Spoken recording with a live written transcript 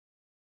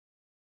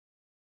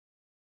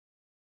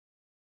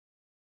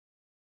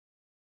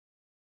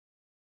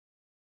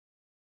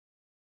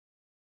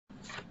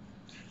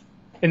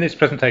In this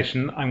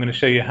presentation, I'm going to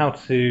show you how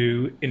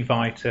to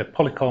invite a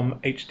Polycom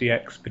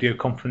HDX video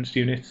conference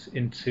unit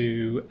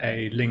into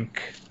a Lync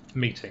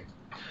meeting.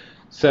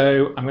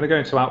 So I'm going to go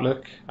into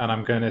Outlook and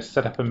I'm going to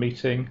set up a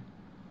meeting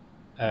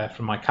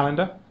from my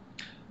calendar.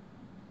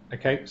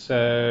 Okay,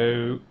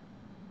 so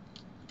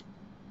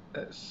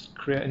let's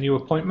create a new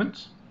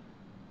appointment.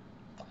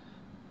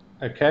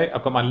 Okay,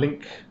 I've got my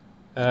Lync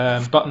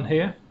button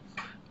here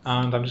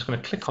and I'm just going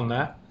to click on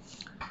there.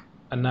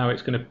 And now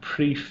it's going to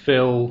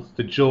pre-fill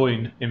the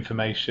join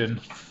information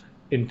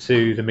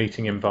into the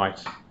meeting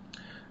invite.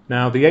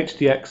 Now the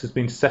HDX has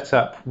been set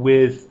up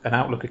with an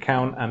Outlook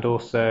account and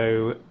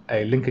also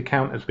a Lync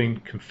account has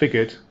been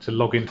configured to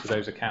log into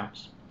those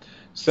accounts.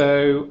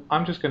 So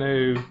I'm just going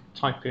to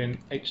type in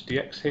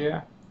HDX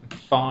here and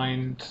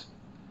find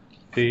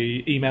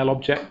the email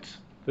object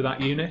for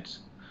that unit.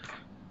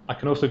 I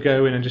can also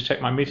go in and just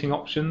check my meeting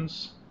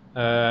options.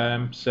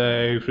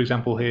 So for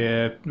example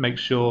here, make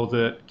sure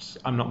that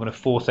I'm not going to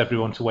force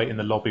everyone to wait in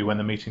the lobby when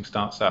the meeting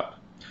starts up.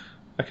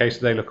 Okay,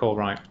 so they look all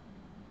right.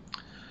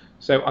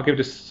 So I'll give it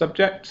a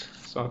subject,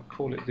 so I'll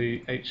call it the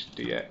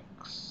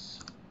HDX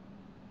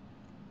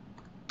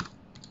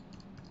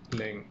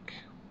Lync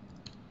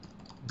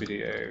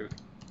video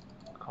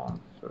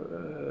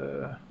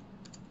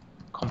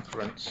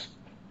conference.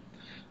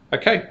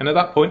 Okay, and at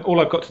that point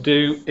all I've got to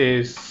do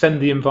is send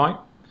the invite.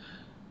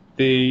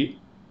 The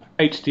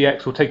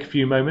HDX will take a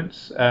few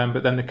moments,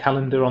 but then the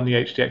calendar on the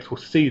HDX will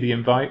see the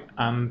invite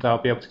and I'll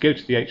be able to go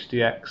to the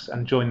HDX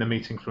and join the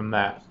meeting from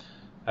there.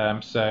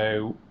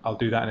 So I'll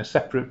do that in a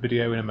separate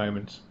video in a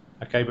moment.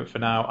 Okay, but for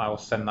now I will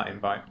send that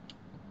invite.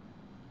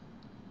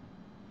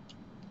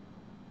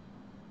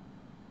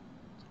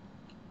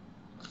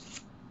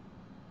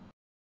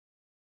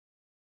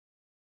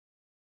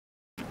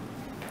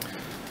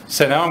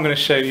 So now I'm going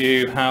to show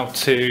you how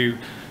to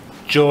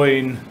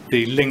join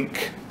the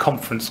Lync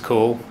conference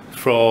call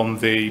from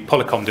the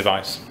Polycom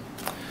device.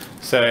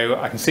 So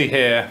I can see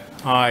here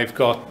I've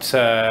got,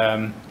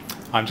 I'm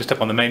just up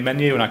on the main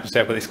menu and I can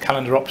see I've got this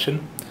calendar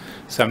option.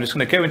 So I'm just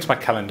going to go into my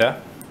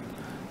calendar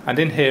and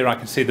in here I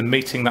can see the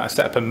meeting that I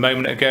set up a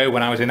moment ago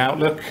when I was in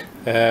Outlook.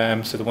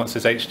 So the one that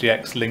says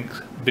HDX Lync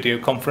video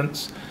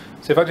conference.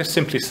 So if I just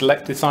simply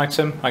select this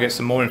item, I get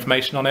some more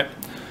information on it.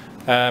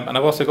 And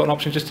I've also got an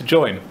option just to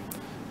join.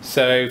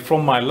 So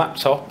from my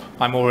laptop,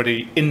 I'm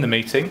already in the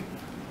meeting.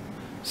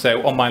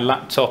 So on my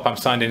laptop, I'm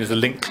signed in as a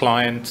Lync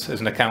client,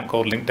 as an account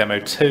called Lync Demo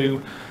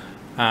 2,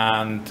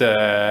 and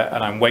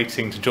I'm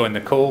waiting to join the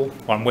call,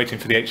 or I'm waiting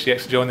for the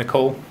HDX to join the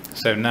call.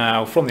 So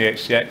now from the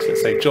HDX,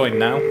 let's say join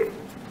now.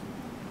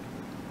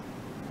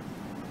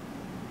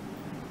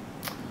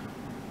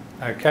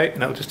 Okay,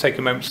 and it'll just take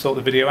a moment to sort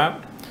the video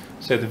out.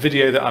 So the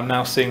video that I'm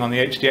now seeing on the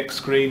HDX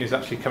screen is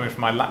actually coming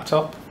from my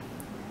laptop.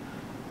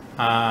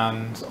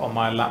 And on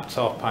my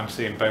laptop I'm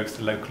seeing both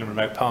the local and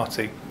remote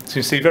party. So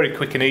you can see very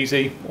quick and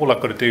easy. All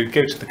I've got to do,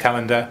 go to the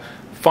calendar,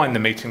 find the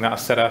meeting that I've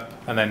set up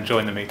and then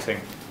join the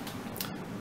meeting.